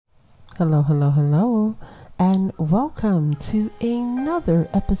Hello, hello, hello, and welcome to another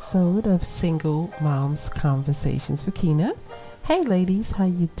episode of Single Moms Conversations with Kina. Hey ladies, how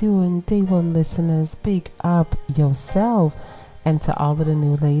you doing? Day one listeners, big up yourself. And to all of the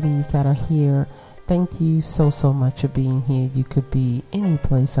new ladies that are here, thank you so much for being here. You could be any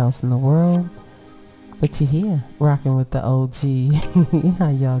place else in the world, but you're here, rocking with the OG. How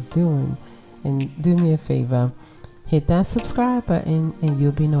y'all doing? And do me a favor, hit that subscribe button and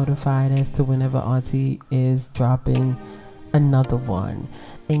you'll be notified as to whenever Auntie is dropping another one.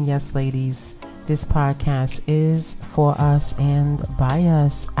 And yes, ladies, this podcast is for us and by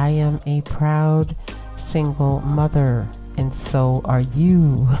us. I am a proud single mother, and so are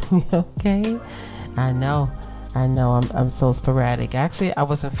you. Okay? I know. I'm so sporadic. Actually, I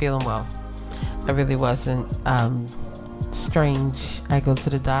wasn't feeling well. I really wasn't. Strange. I go to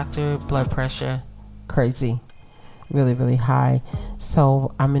the doctor, blood pressure, crazy. Really high.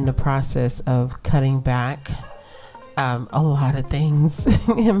 So I'm in the process of cutting back a lot of things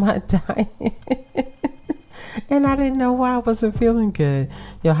in my diet. And I didn't know why I wasn't feeling good.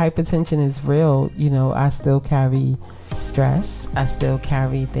 Your hypertension is real. You know, I still carry stress. I still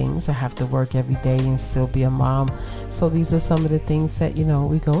carry things. I have to work every day and still be a mom. So these are some of the things that, you know,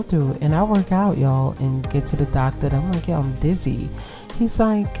 we go through. And I work out, y'all, and get to the doctor. And I'm like, yo, I'm dizzy. He's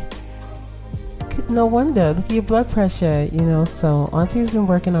like, no wonder, look at your blood pressure, you know. So Auntie's been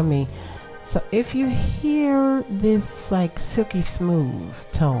working on me. So if you hear this like silky smooth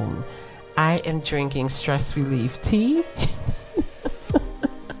tone, I am drinking stress relief tea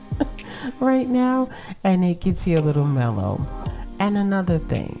right now, and it gets you a little mellow. And another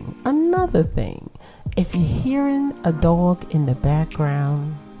thing, if you're hearing a dog in the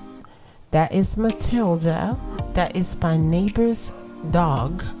background, that is Matilda. That is my neighbor's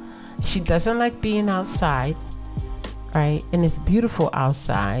dog. She doesn't like being outside, right? And it's beautiful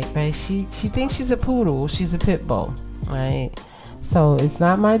outside, right? She thinks she's a poodle. She's a pit bull, right? So it's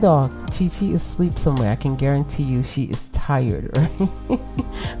not my dog. Chi-Chi is asleep somewhere. I can guarantee you she is tired, right?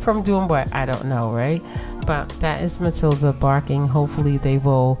 From doing what? I don't know, right? But that is Matilda barking. Hopefully they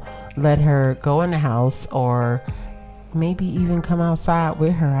will let her go in the house or maybe even come outside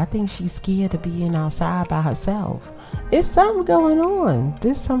with her. I think she's scared of being outside by herself. It's something going on.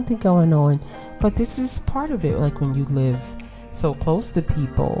 There's something going on. But this is part of it. Like when you live so close to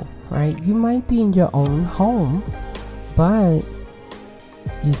people, right? You might be in your own home, but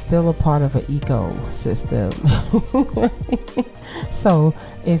you're still a part of an ecosystem. So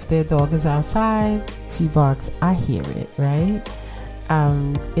if their dog is outside, she barks, I hear it, right?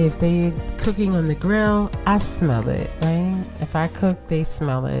 If they're cooking on the grill, I smell it, right? If I cook, they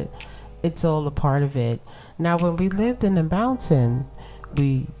smell it. It's all a part of it. Now, when we lived in the mountain,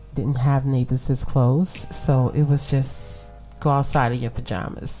 we didn't have neighbors this close, so it was just go outside in your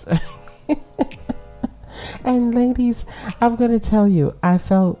pajamas. And ladies, I'm going to tell you, I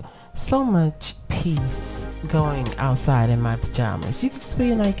felt so much peace going outside in my pajamas. You could just wear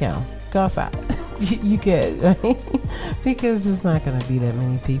your nightgown. Go outside. You good, right? Because there's not going to be that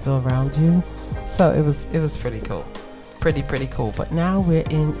many people around you. So it was pretty cool. Pretty cool. But now we're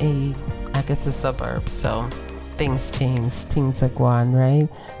in I guess a suburb. So things change. Things are gone, right?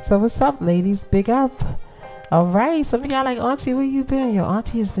 So what's up, ladies? Big up. All right. Some of y'all like, Auntie, where you been? Your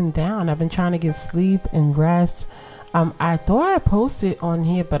auntie has been down. I've been trying to get sleep and rest. I thought I posted on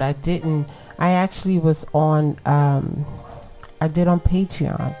here, but I didn't. I actually was on, I did on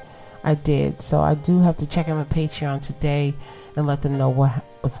Patreon. I did. So I do have to check in with Patreon today and let them know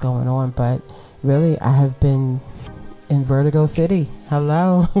what's going on. But really, I have been in Vertigo City.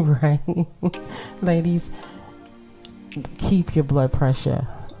 Hello, right? Ladies, keep your blood pressure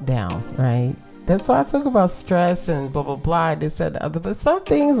down, right? That's why I talk about stress and blah, blah, blah, this and the other. But some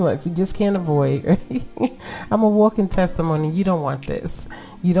things, look, we just can't avoid, right? I'm a walking testimony. You don't want this.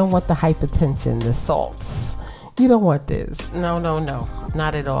 You don't want the hypertension, the salts. You don't want this. No,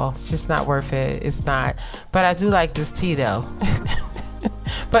 not at all. It's just not worth it. It's not. But I do like this tea, though.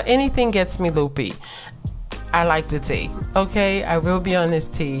 But anything gets me loopy. I like the tea. Okay, I will be on this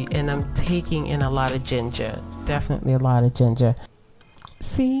tea, and I'm taking in a lot of ginger. Definitely a lot of ginger.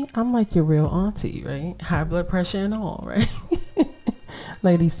 See, I'm like your real auntie, right? High blood pressure and all, right?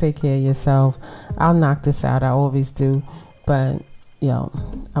 Ladies, take care of yourself. I'll knock this out. I always do. But,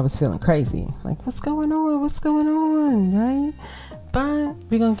 I was feeling crazy. Like, what's going on, right? But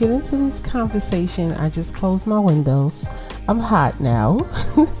we're going to get into this conversation. I just closed my windows. I'm hot now,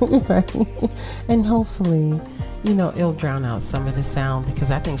 right? And hopefully, it'll drown out some of the sound,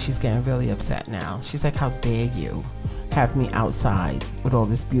 because I think she's getting really upset now. She's like, how dare you have me outside with all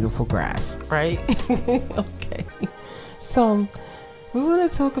this beautiful grass, right? Okay. So We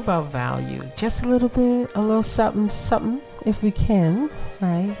want to talk about value just a little bit, a little something, something, if we can,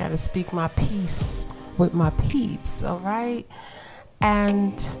 right? Got to speak my piece with my peeps, all right?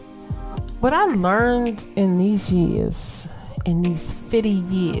 And what I learned in these years, in these 50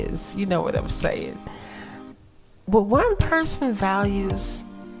 years, you know what I'm saying? What one person values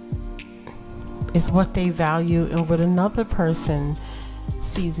is what they value, and what another person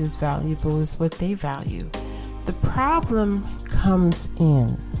sees as valuable is what they value. The problem comes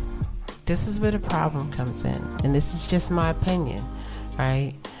in. This is where the problem comes in, and this is just my opinion,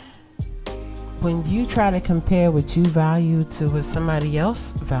 right? When you try to compare what you value to what somebody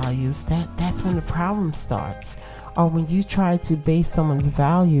else values, that's when the problem starts. Or when you try to base someone's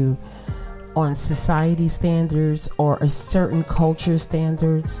value on society standards or a certain culture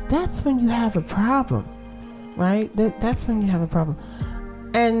standards, that's when you have a problem, right? That's when you have a problem.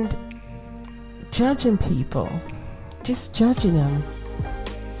 And judging people, just judging them,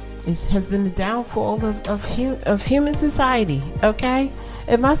 has been the downfall of human society, okay?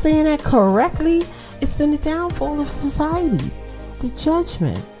 Am I saying that correctly? It's been the downfall of society. The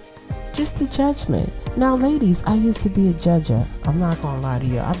judgment. Just the judgment. Now, ladies, I used to be a judger. I'm not gonna lie to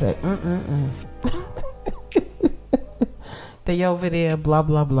you. I bet, they over there, blah,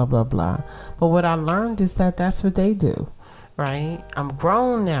 blah, blah, blah, blah. But what I learned is that that's what they do, right? I'm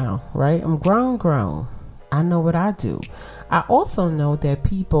grown now, right? I'm grown. I know what I do. I also know that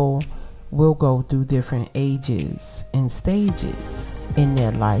people will go through different ages and stages in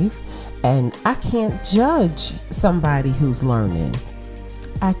their life, and I can't judge somebody who's learning.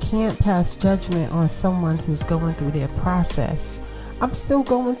 I can't pass judgment on someone who's going through their process. I'm still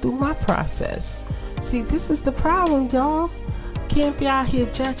going through my process. See, this is the problem, y'all. Can't be out here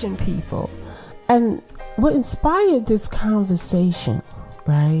judging people. And what inspired this conversation,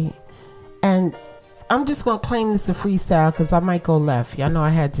 right? And I'm just going to claim this a freestyle because I might go left. Y'all know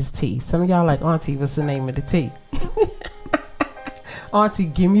I had this tea. Some of y'all like, Auntie, what's the name of the tea? Auntie,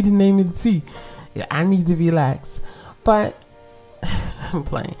 give me the name of the tea. Yeah, I need to relax. But I'm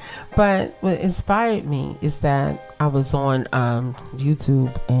playing. But what inspired me is that I was on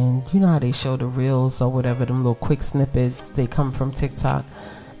YouTube, and you know how they show the reels or whatever, them little quick snippets, they come from TikTok.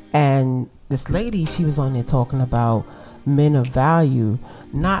 And this lady, she was on there talking about men of value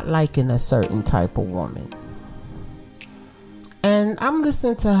not liking a certain type of woman. And I'm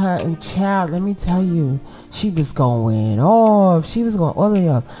listening to her, and child, let me tell you, she was going off. She was going all the way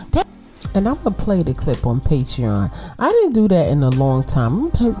off. And I'm going to play the clip on Patreon. I didn't do that in a long time. I'm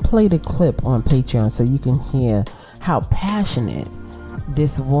going to play the clip on Patreon so you can hear how passionate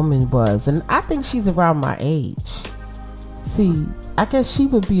this woman was. And I think she's around my age. See, I guess she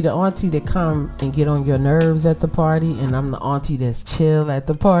would be the auntie that come and get on your nerves at the party, and I'm the auntie that's chill at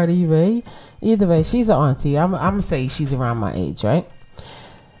the party, right? Either way, she's an auntie. I'm going to say she's around my age, right?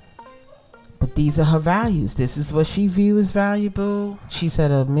 But these are her values. This is what she views as valuable. She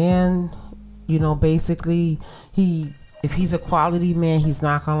said a man, you know, basically, if he's a quality man, he's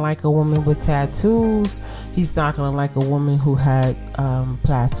not going to like a woman with tattoos. He's not going to like a woman who had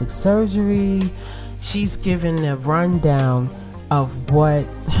plastic surgery. She's giving a rundown of what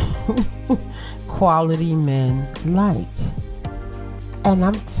quality men like. And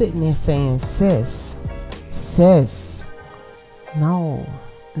I'm sitting there saying, sis, no,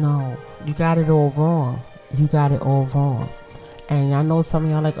 you got it all wrong. And I know some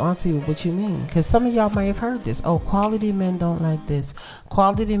of y'all like, Auntie, what you mean? Because some of y'all might have heard this. Oh, quality men don't like this.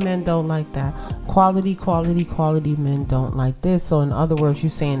 Quality men don't like that. Quality men don't like this. So in other words, you're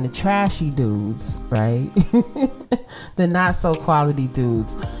saying the trashy dudes, right? The not so quality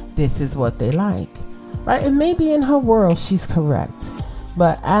dudes, this is what they like, right? And maybe in her world, she's correct.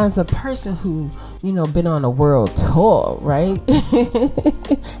 But as a person who, you know, been on a world tour, right?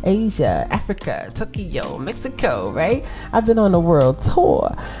 Asia, Africa, Tokyo, Mexico, right? I've been on a world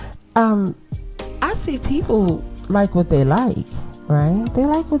tour. I see people like what they like, right? They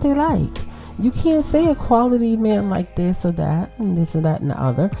like what they like. You can't say a quality man like this or that and this and that and the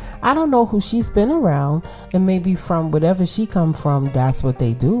other. I don't know who she's been around, and maybe from whatever she come from, that's what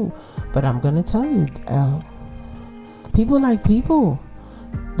they do. But I'm going to tell you, people like people.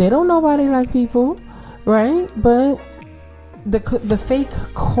 They don't know why they like people, right? But the fake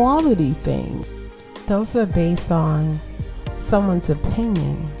quality thing, those are based on someone's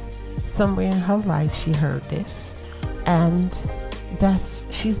opinion. Somewhere in her life she heard this, and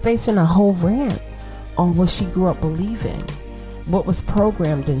she's basing a whole rant on what she grew up believing, what was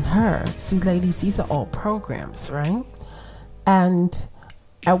programmed in her. See, ladies, these are all programs, right? And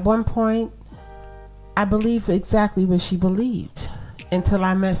at one point, I believed exactly what she believed until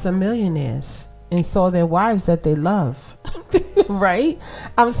I met some millionaires, and saw their wives that they love. Right?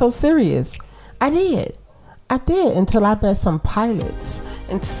 I'm so serious. I did until I met some pilots,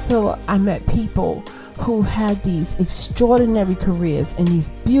 until I met people who had these extraordinary careers and these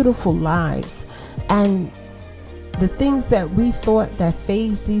beautiful lives. And the things that we thought that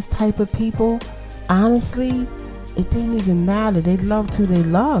fazed these type of people, honestly, it didn't even matter. They loved who they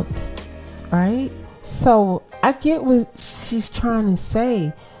loved, right? So I get what she's trying to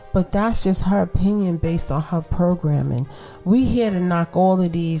say, but that's just her opinion based on her programming. We here to knock all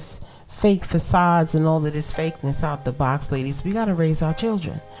of these fake facades and all of this fakeness out the box, ladies. We got to raise our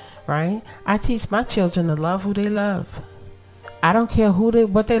children, right? I teach my children to love who they love. I don't care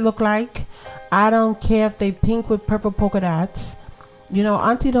what they look like. I don't care if they pink with purple polka dots. You know,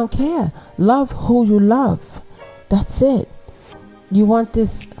 auntie don't care. Love who you love. That's it. You want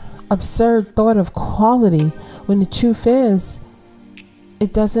this absurd thought of quality when the truth is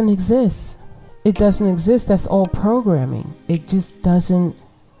it doesn't exist. It doesn't exist. That's all programming. It just doesn't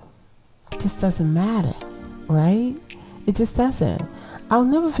matter, right? It just doesn't. I'll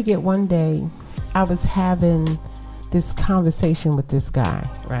never forget one day I was having this conversation with this guy,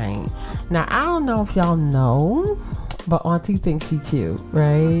 right? Now, I don't know if y'all know, but auntie thinks she cute,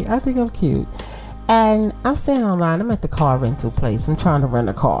 right? I think I'm cute. And I'm standing online. I'm at the car rental place. I'm trying to rent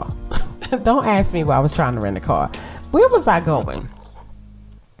a car. Don't ask me why I was trying to rent a car. Where was I going?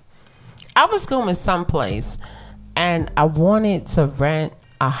 I was going someplace, and I wanted to rent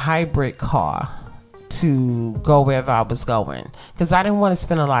a hybrid car to go wherever I was going, because I didn't want to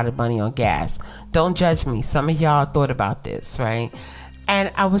spend a lot of money on gas. Don't judge me. Some of y'all thought about this, right?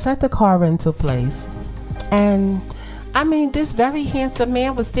 And I was at the car rental place, and I mean, this very handsome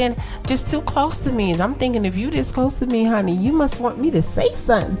man was standing just too close to me, and I'm thinking, if you this close to me, honey, you must want me to say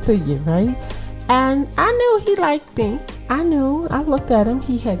something to you, right? And I knew he liked me. I knew. I looked at him.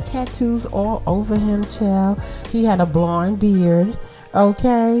 He had tattoos all over him, child. He had a blonde beard.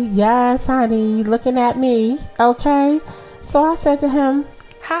 Okay, yes, honey, looking at me. Okay, so I said to him,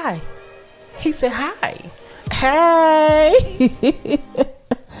 hi. He said, hi. Hey.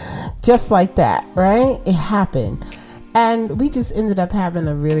 Just like that, right? It happened. And we just ended up having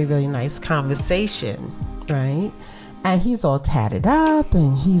a really, really nice conversation, right? And he's all tatted up,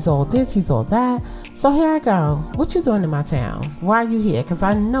 and he's all this, he's all that. So here I go. What you doing in my town? Why are you here? Because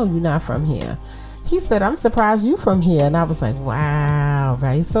I know you're not from here. He said, I'm surprised you from here. And I was like, wow,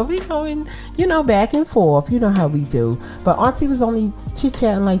 right? So we going, back and forth. You know how we do. But auntie was only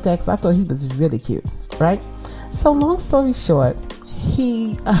chit-chatting like that because I thought he was really cute, right? So long story short,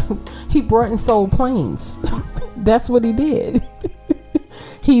 he brought and sold planes. That's what he did.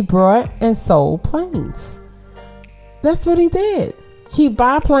 He brought and sold planes. That's what he did. He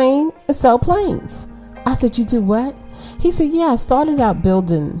buy a plane and sell planes. I said, you do what? He said, yeah, I started out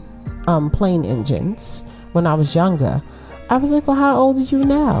building plane engines when I was younger. I was like, well, how old are you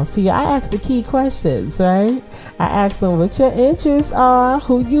now? See, I asked the key questions, right? I asked him what your interests are,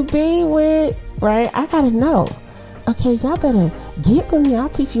 who you be with, right? I gotta know. Okay, y'all better get with me. I'll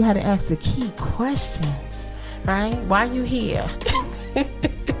teach you how to ask the key questions, right? Why you here?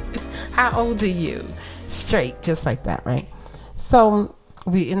 How old are you? Straight, just like that, right? So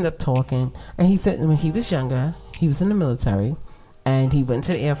we ended up talking, and he said when he was younger, he was in the military, and he went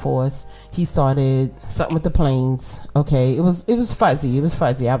to the Air Force. He started something with the planes. Okay, it was fuzzy. It was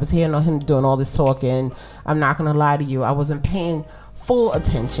fuzzy. I was hearing on him doing all this talking. I'm not gonna lie to you. I wasn't paying full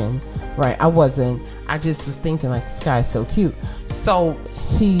attention, right? I wasn't. I just was thinking like, this guy's so cute. So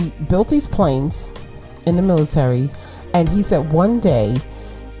he built these planes in the military, and he said one day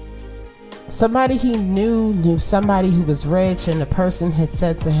somebody he knew somebody who was rich, and the person had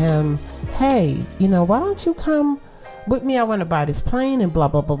said to him, hey, why don't you come with me? I want to buy this plane and blah,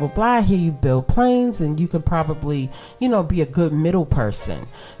 blah, blah, blah, blah. I hear you build planes, and you could probably, be a good middle person.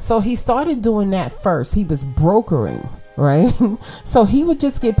 So he started doing that first. He was brokering, right? So he would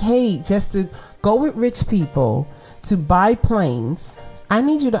just get paid just to go with rich people to buy planes. I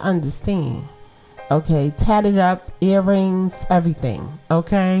need you to understand, okay? Tatted up, earrings, everything,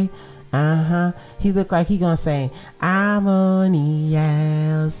 okay? He looked like he gonna say, I'm on the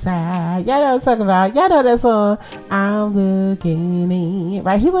outside. Y'all know what I'm talking about. Y'all know that song. I'm looking in.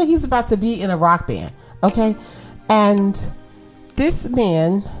 Right? He look he's about to be in a rock band. Okay? And this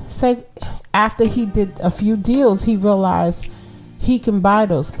man said after he did a few deals, he realized he can buy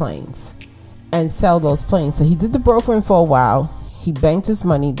those planes and sell those planes. So he did the brokering for a while. He banked his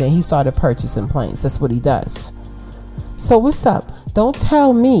money. Then he started purchasing planes. That's what he does. So what's up? Don't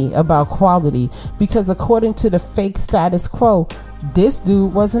tell me about quality, because according to the fake status quo, this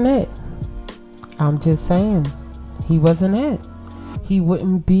dude wasn't it. I'm just saying, he wasn't it. He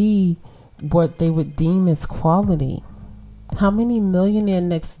wouldn't be what they would deem as quality. How many millionaire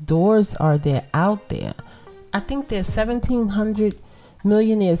next doors are there out there? I think there's 1,700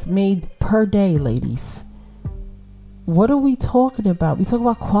 millionaires made per day, ladies. What are we talking about? We talk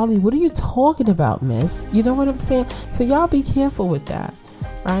about quality. What are you talking about, miss? You know what I'm saying? So y'all be careful with that,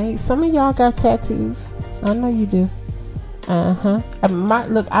 right? Some of y'all got tattoos. I know you do.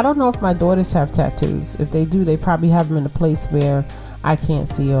 Look, I don't know if my daughters have tattoos. If they do, they probably have them in a place where I can't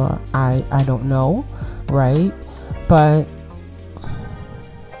see, or I don't know, right? But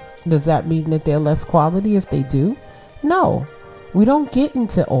does that mean that they're less quality if they do? No, we don't get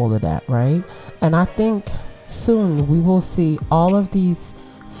into all of that, right? And I think soon we will see all of these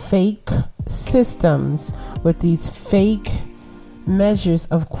fake systems with these fake measures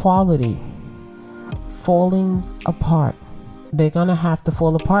of quality falling apart. They're gonna have to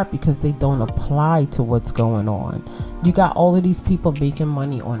fall apart because they don't apply to what's going on. You got all of these people making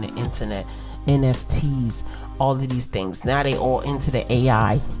money on the internet, NFTs, all of these things. Now they all into the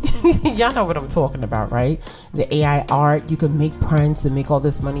AI. Y'all know what I'm talking about, right? The AI art, you can make prints and make all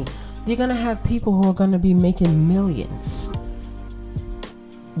this money. You're gonna have people who are gonna be making millions.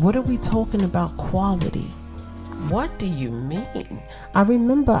 What are we talking about quality? What do you mean? I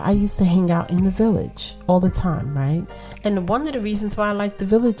remember I used to hang out in the Village all the time, right? And one of the reasons why I liked the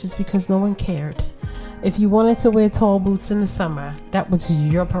Village is because no one cared. If you wanted to wear tall boots in the summer, that was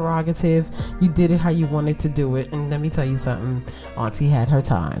your prerogative. You did it how you wanted to do it. And let me tell you something, Auntie had her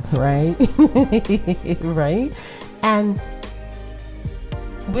time, right? Right? And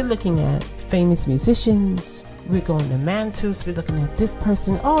we're looking at famous musicians. We're going to Mantus. We're looking at this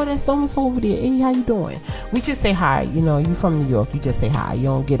person. Oh, that's almost over there. Hey, how you doing? We just say hi. You know, you from New York. You just say hi. You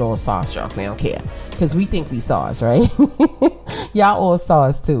don't get all starstruck. We don't care. Because we think we stars, right? Y'all all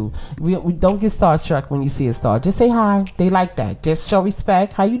stars too. We don't get starstruck when you see a star. Just say hi. They like that. Just show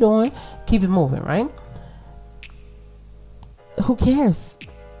respect. How you doing? Keep it moving, right? Who cares?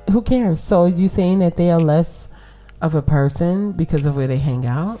 Who cares? So you saying that they are less of a person because of where they hang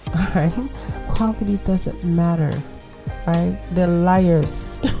out, right? Quality doesn't matter, right? They're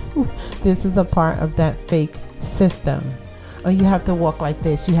liars. This is a part of that fake system. Oh, you have to walk like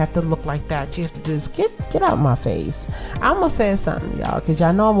this, you have to look like that, you have to just get out my face. I'm gonna say something, y'all, because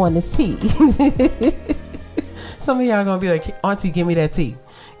y'all know I'm on this tea. Some of y'all gonna be like, Auntie, give me that tea,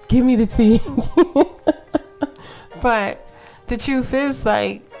 give me the tea. But the truth is,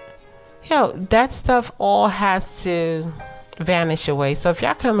 like, yo, that stuff all has to vanish away. So if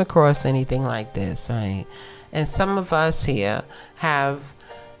y'all come across anything like this, right, and some of us here have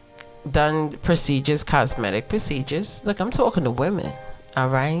done procedures, cosmetic procedures. Look, I'm talking to women, all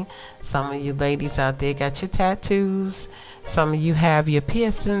right? Some of you ladies out there got your tattoos. Some of you have your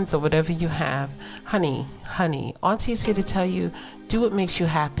piercings or whatever you have. Honey, Auntie's here to tell you, do what makes you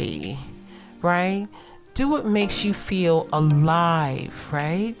happy, right? Do what makes you feel alive,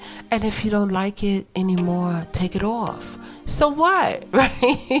 right? And if you don't like it anymore, take it off. So what,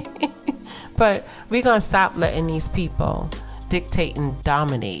 right? But we're going to stop letting these people dictate and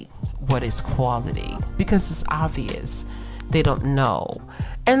dominate what is quality, because it's obvious they don't know.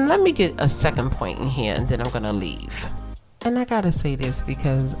 And let me get a second point in here, and then I'm going to leave. And I got to say this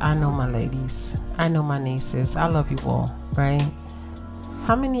because I know my ladies. I know my nieces. I love you all, right?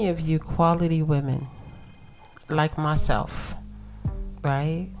 How many of you quality women like myself,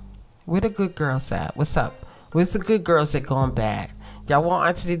 right? Where the good girls at? What's up? Where's the good girls that going bad? Y'all want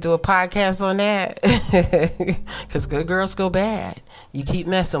Auntie to do a podcast on that? Because good girls go bad. You keep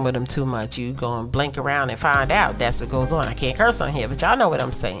messing with them too much, you go and blink around and find out that's what goes on. I can't curse on here, but y'all know what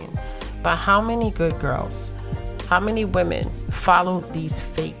I'm saying. But how many good girls, how many women followed these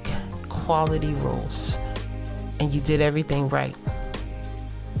fake quality rules, and you did everything right,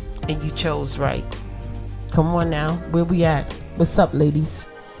 and you chose right? Come on now, where we at? What's up, ladies?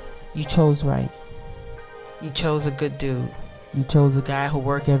 You chose right. You chose a good dude. You chose a guy who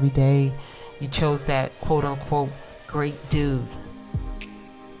work every day. You chose that quote unquote great dude.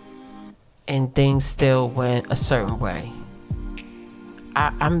 And things still went a certain way.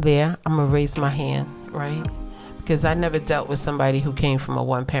 I'm there. I'm going to raise my hand, right? Because I never dealt with somebody who came from a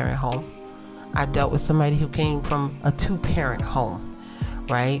one-parent home. I dealt with somebody who came from a two-parent home,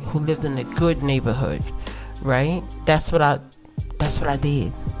 right? Who lived in a good neighborhood, right? That's what I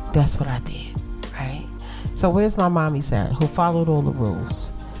did. That's what I did, right? So where's my mommies at, who followed all the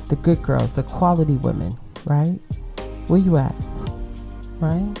rules? The good girls, the quality women, right? Where you at,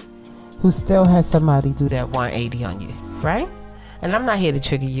 right? Who still has somebody do that 180 on you, right? And I'm not here to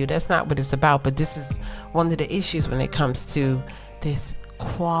trigger you. That's not what it's about. But this is one of the issues when it comes to this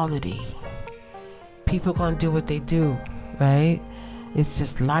quality. People gonna do what they do, right? It's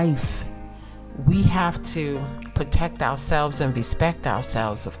just life. We have to protect ourselves and respect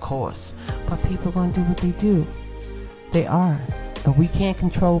ourselves, of course. But people are going to do what they do. They are. And we can't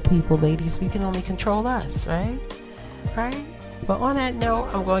control people, ladies. We can only control us, right? Right? But on that note,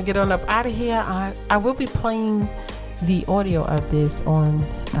 I'm going to get on up out of here. I will be playing the audio of this on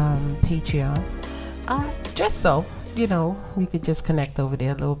Patreon. Just so, you know, we could just connect over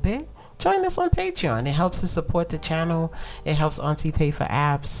there a little bit. Join us on Patreon. It helps to support the channel. It helps Auntie pay for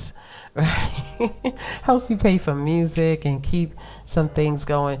apps, right? Helps you pay for music and keep some things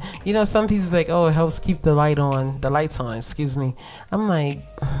going. You know, some people are like, oh, it helps keep the lights on, excuse me. I'm like,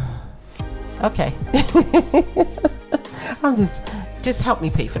 okay. I'm just help me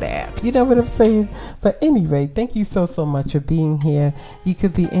pay for the app. You know what I'm saying? But anyway, thank you so much for being here. You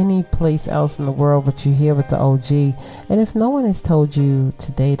could be any place else in the world, but you're here with the OG. And if no one has told you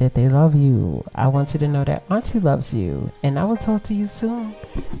today that they love you, I want you to know that Auntie loves you. And I will talk to you soon.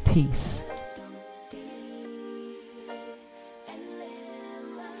 Peace.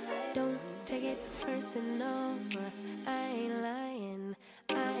 Don't take it personal. I ain't lying.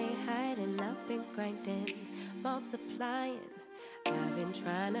 I ain't hiding. I've been grinding, multiplying. I've been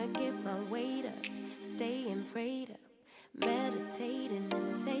trying to get my weight up, staying prayed up, meditating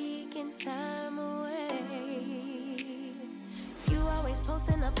and taking time away. You always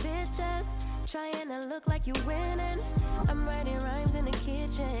posting up pictures, trying to look like you winning. I'm writing rhymes in the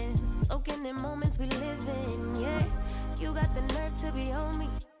kitchen, soaking in moments we live in. Yeah, you got the nerve to be on me,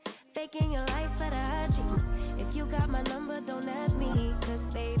 faking your life for the IG. If you got my number, don't add me, cause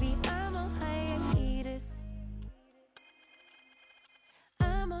baby, I'm on hiatus.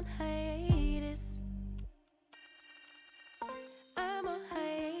 I'm on hiatus. I'm on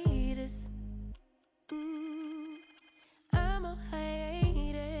hiatus. I'm on hiatus.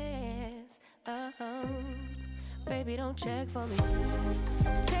 Baby, don't check for me.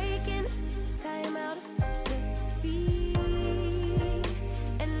 Taking time out to be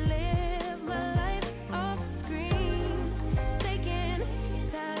and live my life off screen. Taking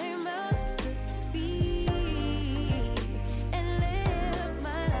time out to be and live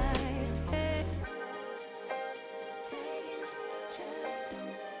my life. Hey. Taking just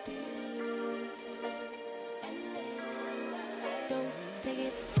don't be and live my life. Don't take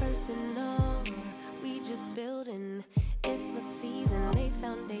it personal. We just building. It's my season. Lay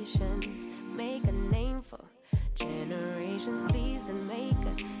foundation. Make a name for generations. Please and make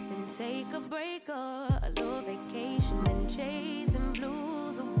a then take a break or a little vacation and chasing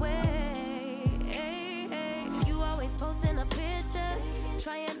blues away. Hey, hey. You always posting up pictures,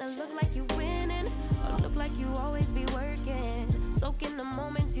 trying to look like you winning or look like you always be working, soaking the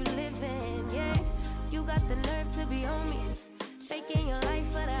moments you live in. Yeah, you got the nerve to be on me, faking your life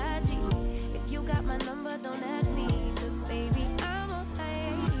for the IG. If you got my number, don't ask.